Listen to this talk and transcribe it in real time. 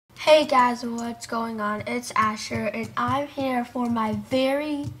Hey guys, what's going on? It's Asher and I'm here for my this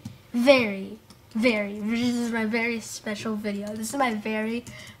is my very special video. This is my very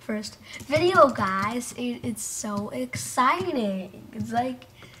first video, guys. It's so exciting. It's like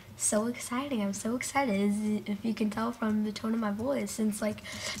so exciting. I'm so excited, if you can tell from the tone of my voice, since like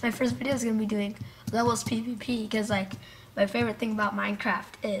my first video is gonna be doing levels PvP, because like my favorite thing about Minecraft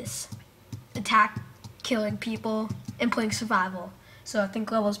is killing people and playing survival. So I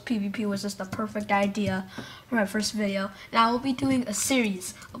think levels PvP was just the perfect idea for my first video. And I will be doing a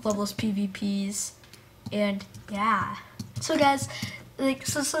series of levels PvPs. And yeah. So guys,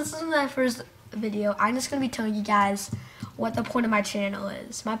 since this is my first video, I'm just gonna be telling you guys what the point of my channel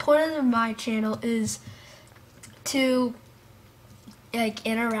is. My point of my channel is to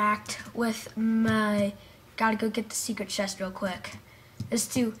interact with my gotta go get the secret chest real quick. Is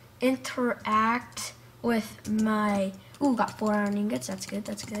to interact with my got 4 iron ingots. That's good.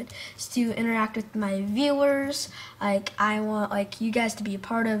 Is to interact with my viewers. I want you guys to be a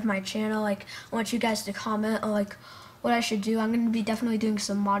part of my channel. I want you guys to comment on what I should do. I'm gonna be definitely doing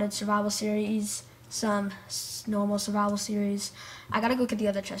some modded survival series, some normal survival series. I gotta go get the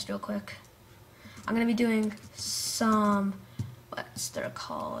other chest real quick. I'm gonna be doing some, what's they're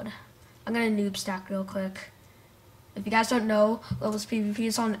called? I'm gonna noob stack real quick. If you guys don't know, levels PvP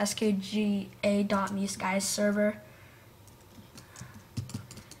is on skga.me Sky's server.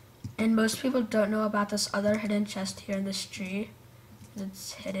 And most people don't know about this other hidden chest here in this tree.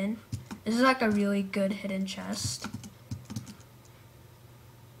 It's hidden. This is like a really good hidden chest.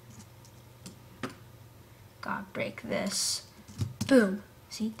 Gotta break this. Boom.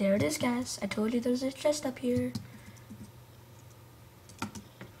 See, there it is, guys. I told you there's a chest up here.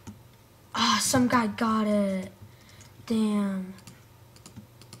 Ah, some guy got it. Damn.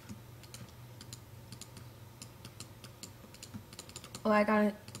 Oh, I got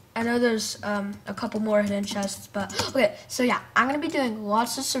it. I know there's a couple more hidden chests, but okay, so yeah, I'm gonna be doing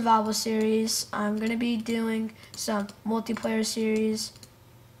lots of survival series. I'm gonna be doing some multiplayer series.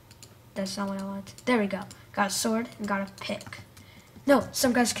 That's not what I want. There we go. Got a sword and got a pick. No,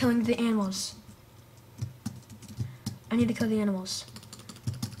 some guy's killing the animals. I need to kill the animals.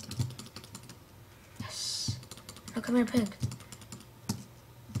 Yes. No, come here, pig.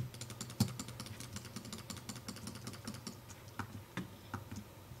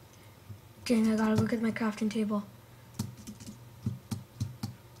 Dang, I gotta look at my crafting table.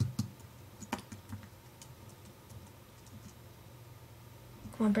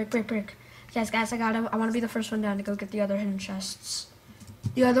 Come on, break. Yes, guys, I wanna be the first one down to go get the other hidden chests.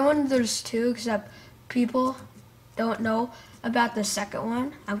 The other one, there's 2, except people don't know about the second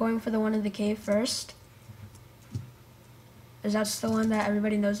one. I'm going for the one in the cave first, because that's the one that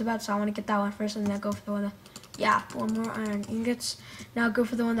everybody knows about, so I wanna get that one first and then go for the one that, yeah, 4 more iron ingots. Now go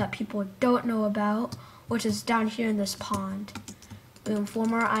for the one that people don't know about, which is down here in this pond. Boom, 4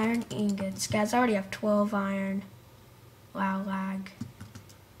 more iron ingots. Guys, I already have 12 iron. Wow, lag.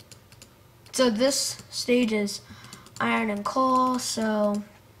 So this stage is iron and coal, so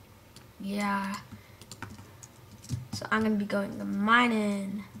yeah. So I'm gonna be going to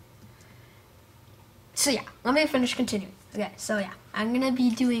mining. So yeah, let me finish continuing. Okay, so yeah, I'm gonna be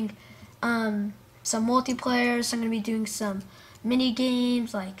doing some multiplayer, so I'm going to be doing some mini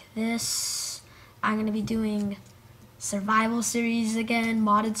games like this. I'm going to be doing survival series again,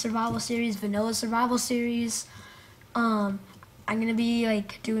 modded survival series, vanilla survival series. I'm going to be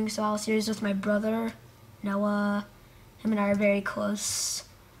doing survival series with my brother, Noah. Him and I are very close.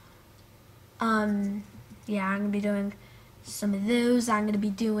 Yeah, I'm going to be doing some of those. I'm going to be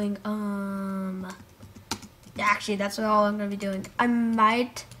doing, yeah, actually, that's all I'm going to be doing. I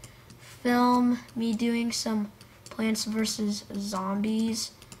might film me doing some Plants vs. Zombies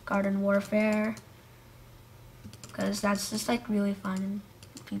Garden Warfare, because that's just really fun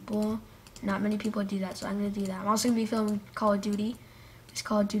and not many people do that, so I'm gonna do that. I'm also gonna be filming Call of Duty, because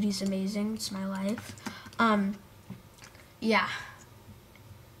Call of Duty is amazing. It's my life. Yeah.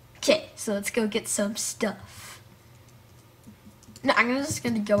 Okay, so let's go get some stuff. No, I'm just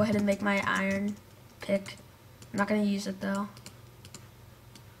gonna go ahead and make my iron pick. I'm not gonna use it though.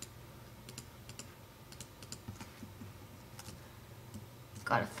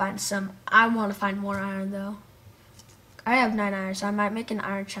 Gotta find some. I want to find more iron though. I have 9 iron, so I might make an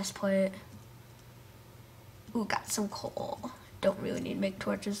iron chest plate. Ooh, got some coal. Don't really need to make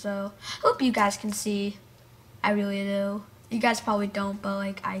torches though. Hope you guys can see. I really do. You guys probably don't,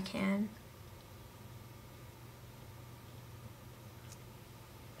 but I can.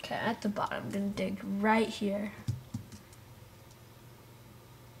 Okay, at the bottom, I'm gonna dig right here.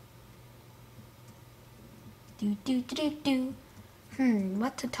 Do.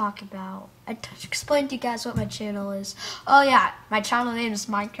 What to talk about? I explained to you guys what my channel is. Oh yeah, my channel name is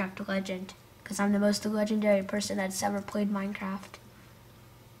Minecraft Legend, because I'm the most legendary person that's ever played Minecraft.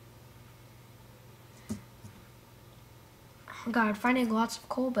 Oh god, finding lots of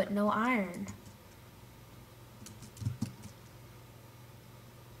coal but no iron.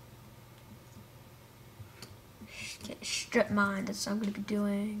 Get strip mine, that's what I'm gonna be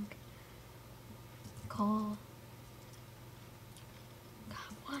doing. Coal.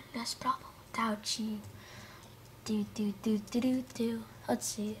 One less problem without you. Let's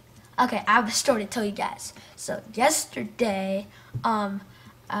see. Okay, I have a story to tell you guys. So yesterday, I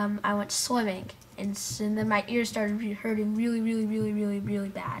went swimming, and then my ears started hurting really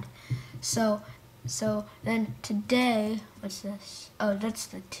bad. So then today, what's this? Oh, that's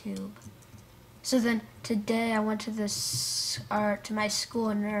the tube. So then today I went to to my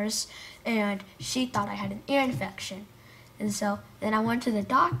school nurse, and she thought I had an ear infection. And so then I went to the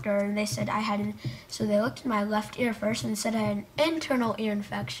doctor, and they said I had so they looked at my left ear first, and they said I had an internal ear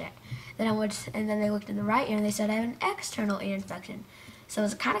infection. Then and then they looked at the right ear, and they said I had an external ear infection. So it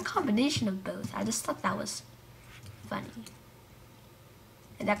was a kind of combination of both. I just thought that was funny.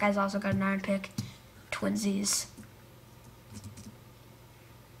 And that guy's also got an iron pick. Twinsies.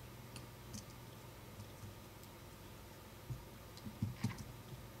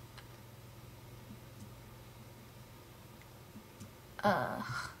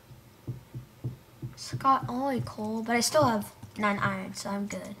 It's got only coal, but I still have 9 iron, so I'm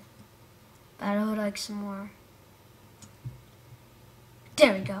good. But I would like some more.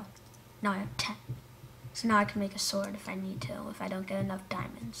 There we go. Now I have 10. So now I can make a sword if I need to, if I don't get enough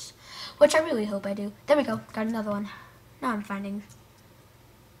diamonds. Which I really hope I do. There we go. Got another one. Now I'm finding.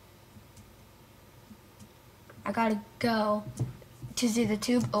 I gotta go. To see the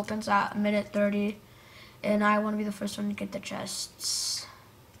tube opens at 1:30. And I want to be the first one to get the chests.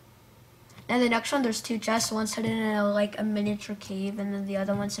 And the next one, there's 2 chests. One's hidden in a miniature cave, and then the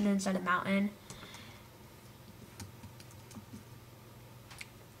other one's hidden inside a mountain.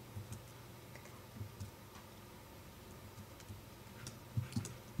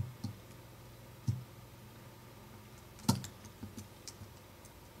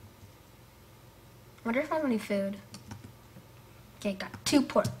 I wonder if I have any food. Okay, got 2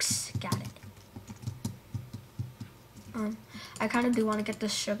 porks. Got it. I kind of do want to get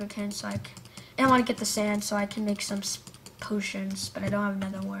this sugar cane and I want to get the sand so I can make some potions, but I don't have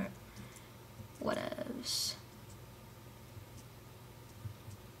another word. What else?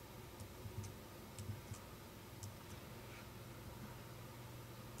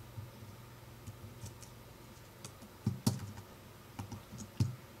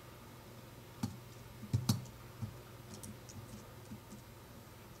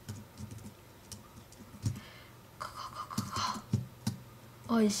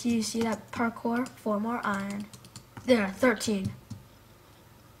 Oh, you see that parkour? 4 more iron. There, 13.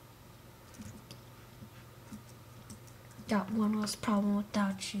 Got 1 less problem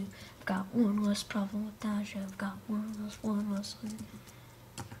without you. I've got 1 less problem without you. I've got 1 less.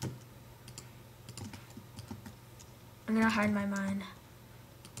 I'm gonna hide my mine.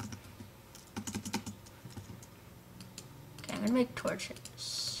 Okay, I'm gonna make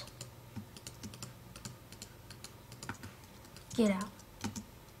torches. Get out.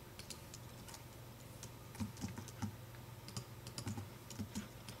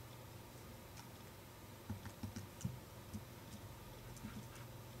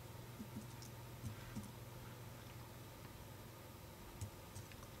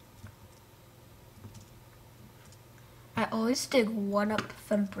 I always dig 1 up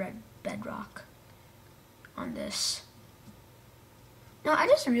from bedrock on this. No, I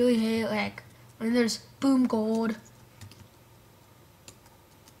just really hate when there's boom gold.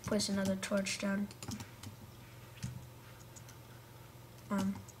 Place another torch down.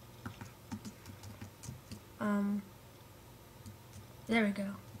 There we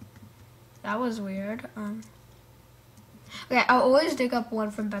go. That was weird. Okay, I'll always dig up 1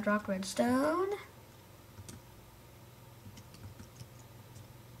 from bedrock redstone.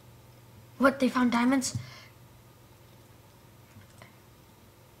 What, they found diamonds?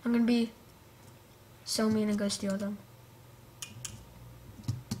 I'm gonna be so mean and go steal them.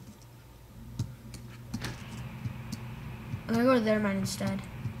 I'm gonna go to their mine instead.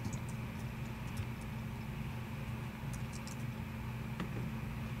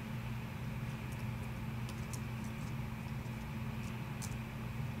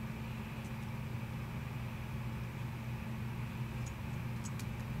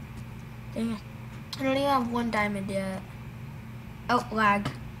 Dang it. I don't even have 1 diamond yet. Oh, lag.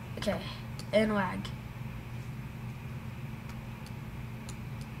 Okay, and lag.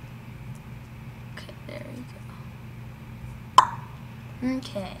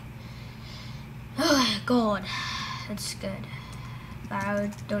 Okay. Oh, gold. That's good. But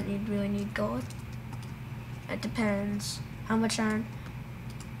I don't really need gold. It depends. How much iron?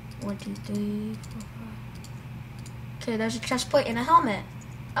 1, 2, 3, 4, 5. Okay, there's a chest plate and a helmet.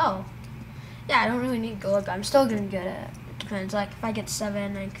 Oh. Yeah, I don't really need gold, but I'm still gonna get it. It depends. Like, if I get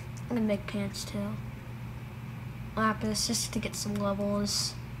 7, I'm gonna make pants too. Lapis, just to get some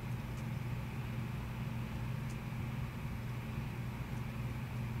levels.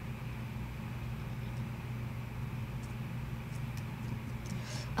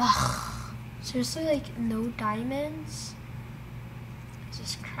 Ugh. Seriously, like, no diamonds? This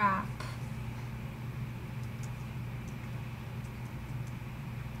is crap.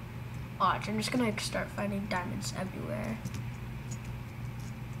 Watch, I'm just gonna like, start finding diamonds everywhere.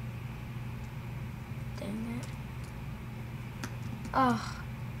 Dang it. Ugh.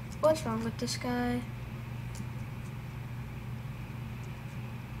 What's wrong with this guy?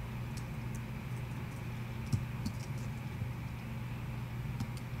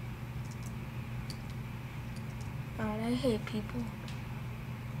 God, I hate people.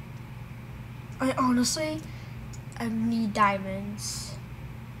 I honestly need diamonds.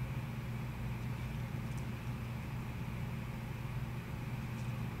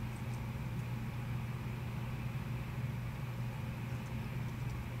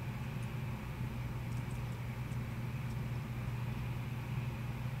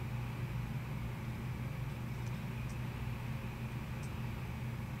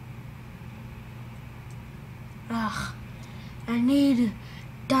 Ugh, I need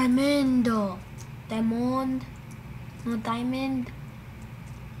diamond. Diamond. No diamond.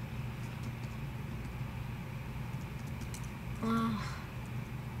 Ugh.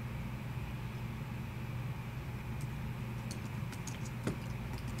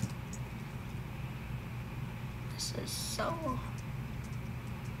 This is so...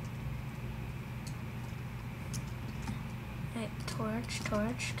 Hey, torch.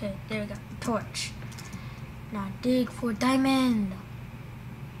 Okay, there we go. Torch. Now dig for diamond.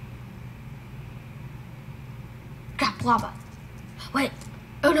 Crap, lava. Wait.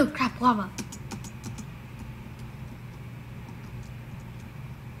 Oh no, crap, lava.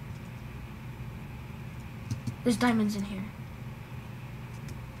 There's diamonds in here.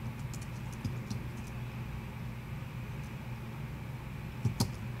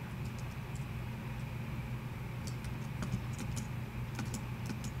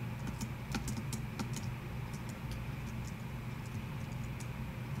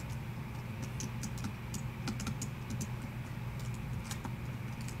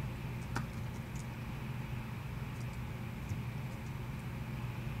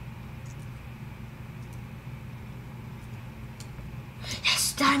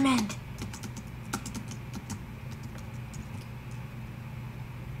 Diamond.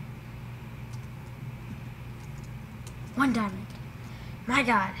 One diamond. My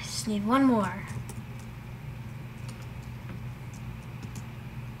God, I just need one more.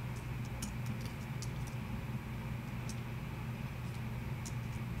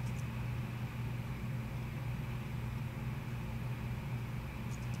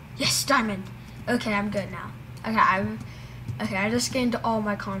 Yes, diamond. Okay, I'm good now. Okay, I just gained all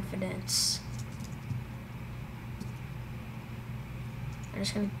my confidence. I'm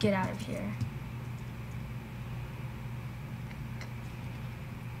just gonna get out of here.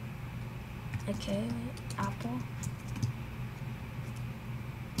 Okay, wait, apple.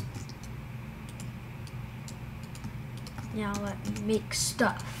 Now let me make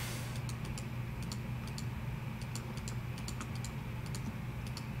stuff.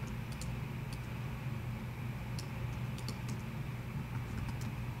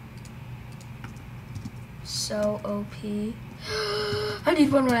 So OP. I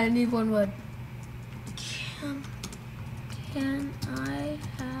need one wood. Can I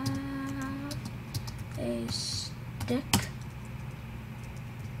have a stick?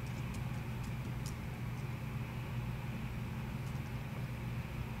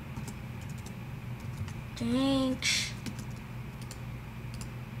 Thanks.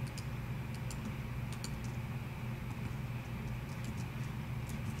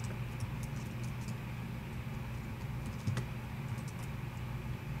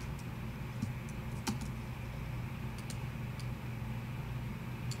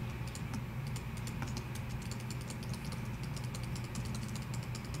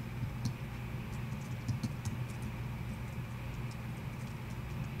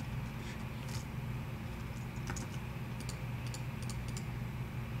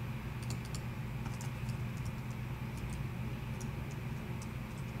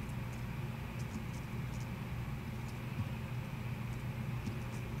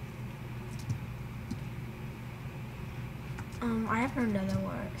 I have another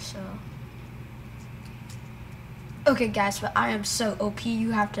word, so. Okay, guys, but I am so OP,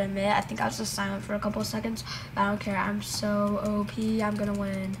 you have to admit. I think I was just silent for a couple of seconds. I don't care, I'm so OP, I'm gonna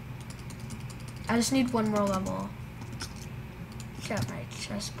win. I just need one more level. Get my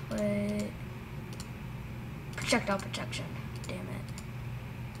chest plate. Projectile protection, damn it.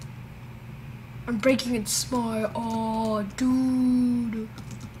 I'm breaking it smart, oh, dude.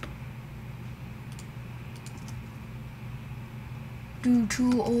 Dude,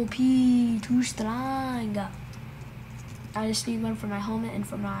 too OP, too strong. I just need one for my helmet and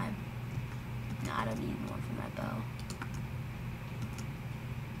for my... No, I don't need one for my bow.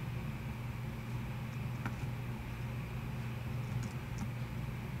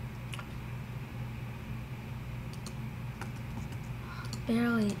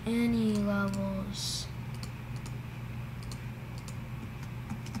 Barely any levels.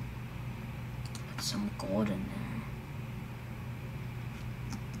 Put some gold in there.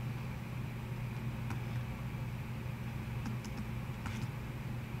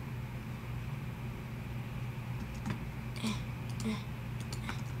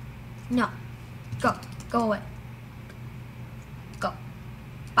 No. Go. Go away. Go.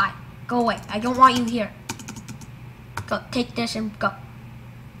 Bye. Go away. I don't want you here. Go. Take this and go.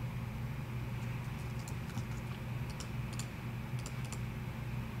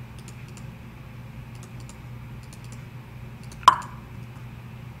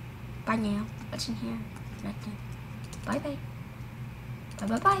 Bye now. What's in here? Nothing. Bye bye. Bye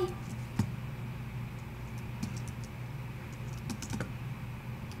bye bye.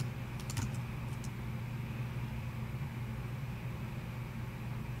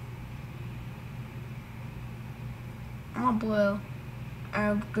 I'm blue.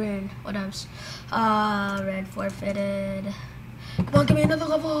 Or green. What else? Red forfeited. Come on, give me another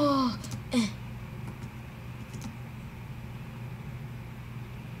level.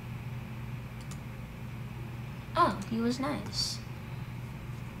 Oh, he was nice.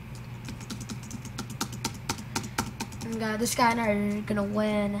 And this guy and I are gonna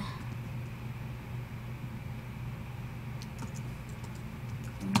win.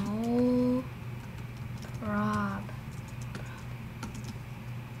 No prob.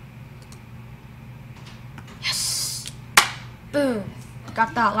 Yes! Boom!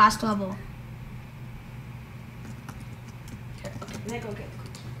 Got that last level. Okay, then go get the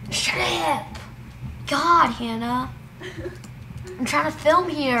cookie. Shut up! God, Hannah. I'm trying to film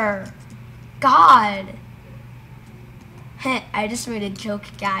here. God. I just made a joke,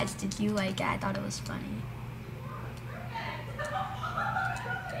 guys. Did you like it? I thought it was funny.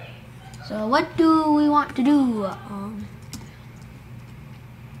 So what do we want to do?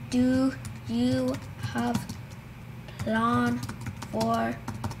 Do you have plan for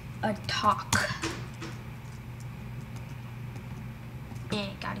a talk?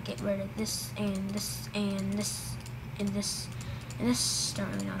 And gotta get rid of this and this and this and this and this.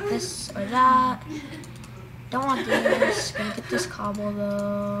 Don't really want this or that. Don't want this. Gonna get this cobble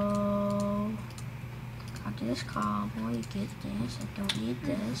though. Got this cobble. You get this. I don't need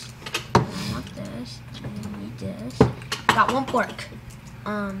this. I don't want this. I don't need this. Got one pork.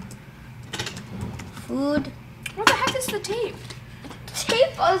 Food. What the heck is the tape?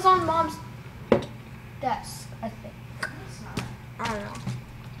 Tape is on Mom's desk, I think. It's not. I don't know.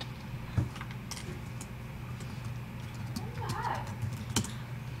 What the heck?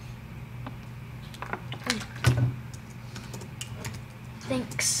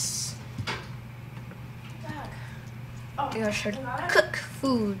 Thanks. What the heck? Oh, You should you got it? cook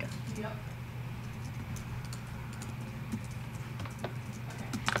food. Yep.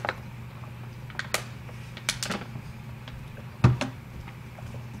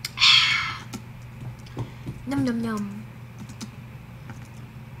 Num num num.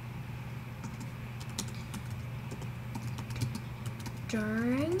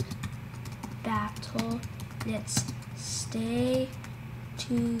 During battle, let's stay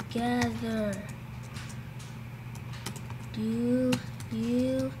together. Do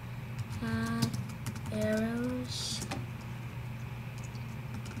you have arrows?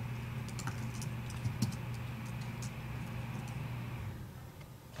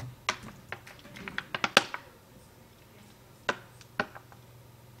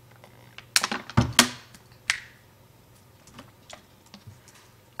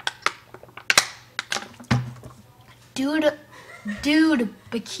 Dude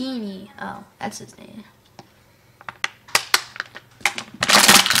Bikini. Oh, that's his name.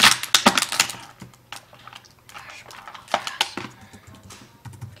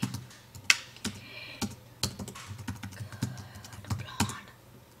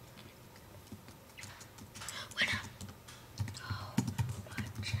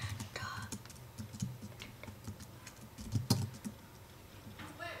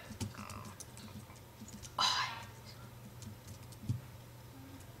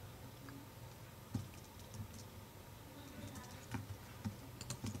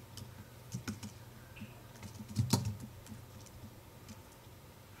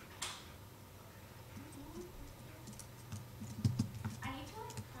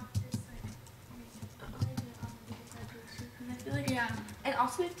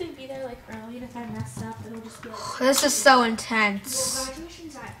 also have to be there like early, and if I mess up, it'll just be like. This is so intense. Well,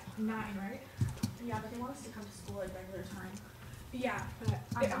 graduation's at 9, right? Yeah, but they want us to come to school at regular time. Yeah, but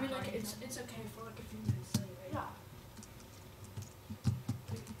I mean, like it's okay for like a few minutes late, right? Yeah.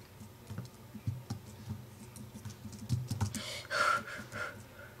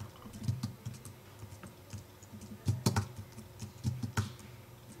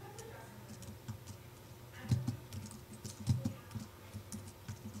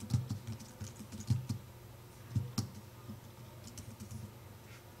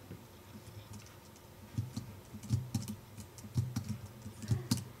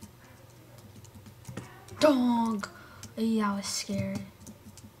 Dog. Yeah, I was scared.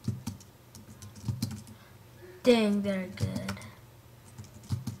 Dang, they're good.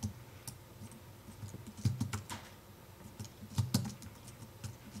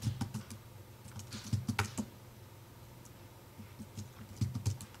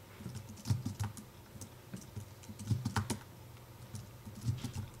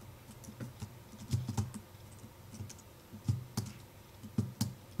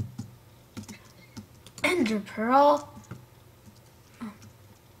 Ender Pearl.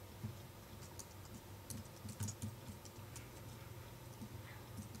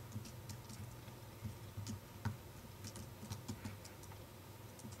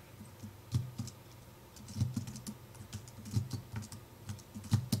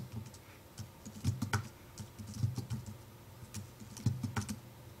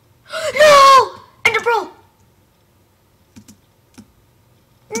 No! Ender Pearl!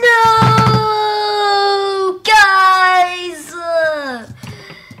 No! Guys!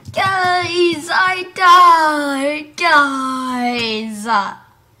 Guys, I died! Guys!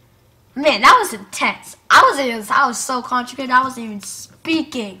 Man, that was intense. I was so concentrated, I wasn't even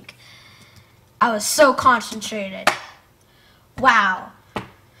speaking. I was so concentrated. Wow.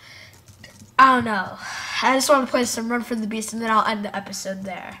 I don't know. I just want to play some Run for the Beast and then I'll end the episode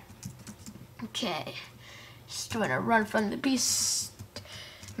there. Okay. Just doing a Run from the Beast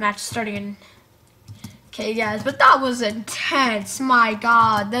match starting in... Okay, guys, but that was intense. My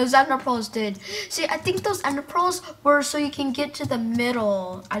God, those ender pearls did. See, I think those ender pearls were so you can get to the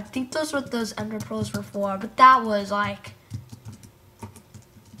middle. I think those what those ender pearls were for. But that was like,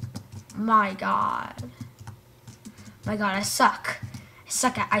 my God, I suck. I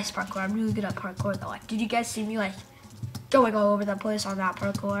suck at ice parkour. I'm really good at parkour though. Like, did you guys see me like going all over the place on that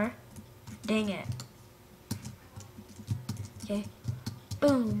parkour? Dang it. Okay.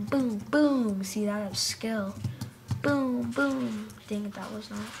 Boom, boom, boom. See, that was skill. Boom, boom. Dang it, that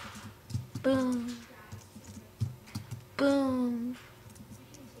was not. Boom. Boom.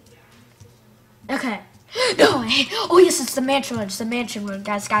 Okay. No way. Oh, yes, it's the mansion run. It's the mansion run.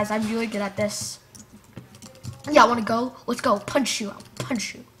 Guys, I'm really good at this. Yeah, I want to go? Let's go. Punch you. I'll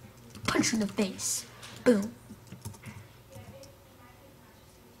punch you. Punch you in the face. Boom.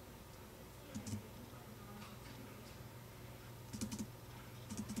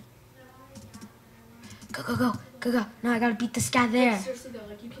 Go, go, go, go, go. No, I gotta beat this guy there. Seriously though,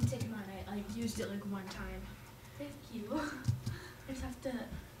 like you can take mine. I like used it like one time. Thank you. I just have to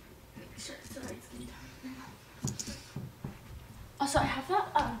make sure it's the right skin tone. Also, I have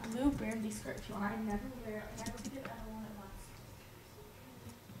that blue Brandy skirt if you want. I never wear it. I never did it. I don't want it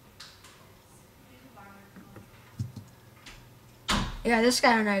once. Yeah, this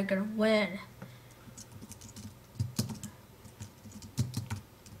guy and I are gonna win.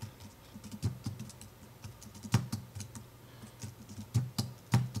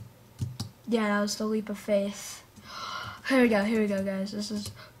 Yeah, that was the leap of faith. Here we go, guys. This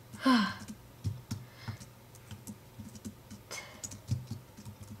is... No!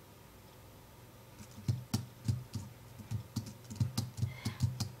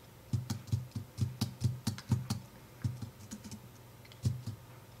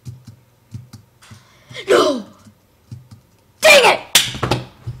 Dang it!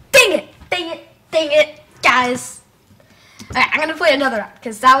 Dang it! Dang it! Dang it! Guys. Okay, I'm gonna play another round,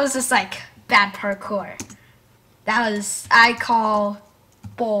 because that was just like bad parkour. That was, I call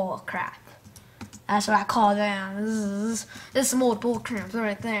bull crap. That's what I call them. This is some old bull crap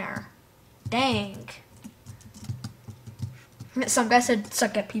right there. Dang. Some guy said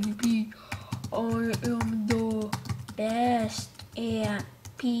suck at PvP. I am the best at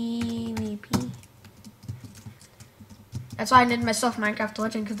PvP. That's why I named myself Minecraft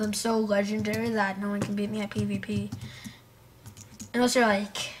Legend, because I'm so legendary that no one can beat me at PvP. Unless you're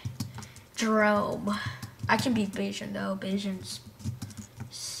like Jerome. I can beat Bayesian though. He's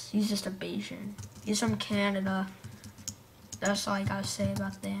just a Bayesian. He's from Canada. That's all I gotta say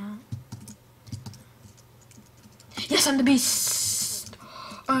about that. Yes, I'm the beast.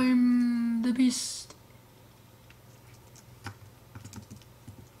 I'm the beast.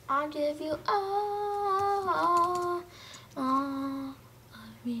 I'll give you all of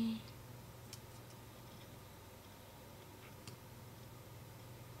me.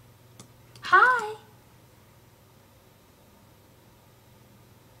 Hi.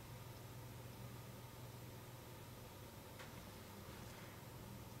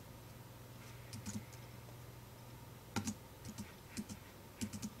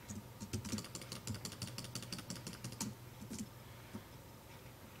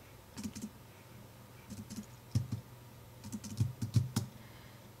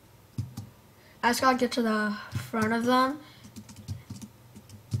 I just gotta get to the front of them.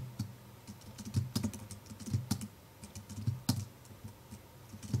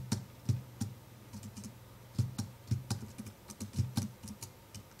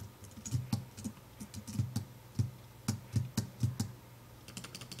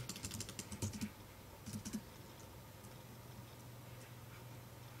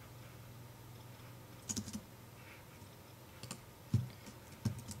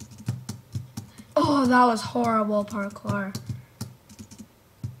 Oh, that was horrible parkour.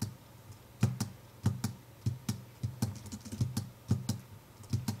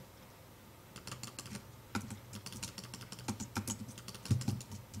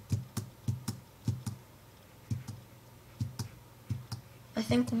 I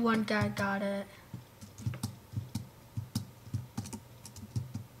think one guy got it.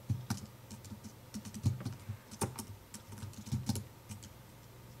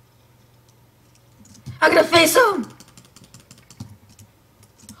 I'm gonna face him!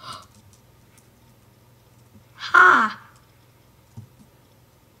 Ha!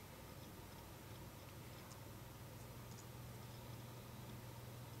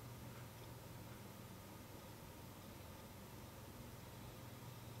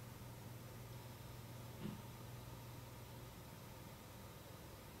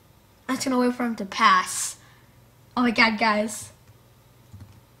 I'm just gonna wait for him to pass. Oh my god, guys.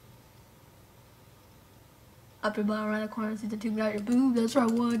 Up your butt, around the corner, see the tube out your boob. That's what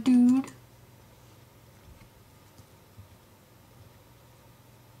I want, dude.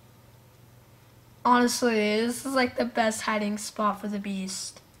 Honestly, this is like the best hiding spot for the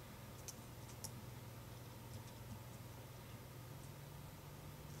beast.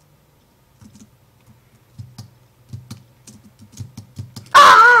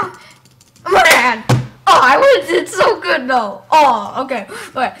 Ah! Man! Oh, I would did so good though. Oh, okay.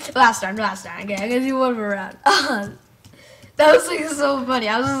 Wait, last time. Okay, I guess you one more round. That was like so funny.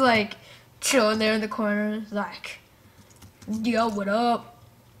 I was just like chilling there in the corner, like, yo, what up?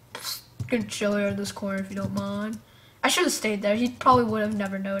 Just gonna chill here in this corner if you don't mind. I should have stayed there. He probably would have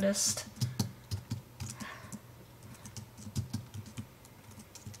never noticed.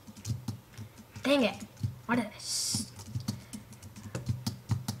 Dang it. Why did I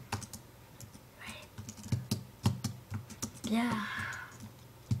Yeah.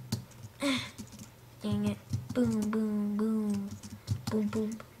 Dang it. Boom, boom, boom. Boom,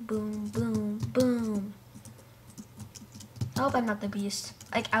 boom, boom, boom, boom. I hope I'm not the beast.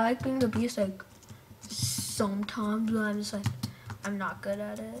 Like, I like being the beast, like, sometimes, but I'm just like, I'm not good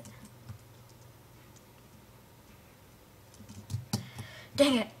at it.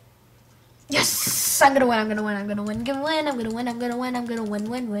 Dang it. Yes! I'm gonna win. Win. I'm gonna win. Yes,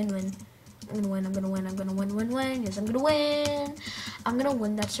 I'm gonna win. I'm gonna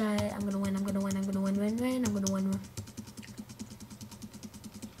win, that's right. I'm gonna win. I'm gonna win.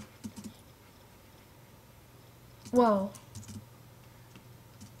 Whoa.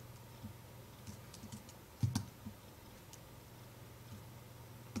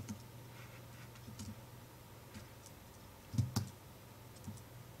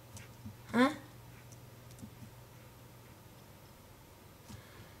 Huh?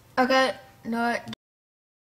 Okay, no,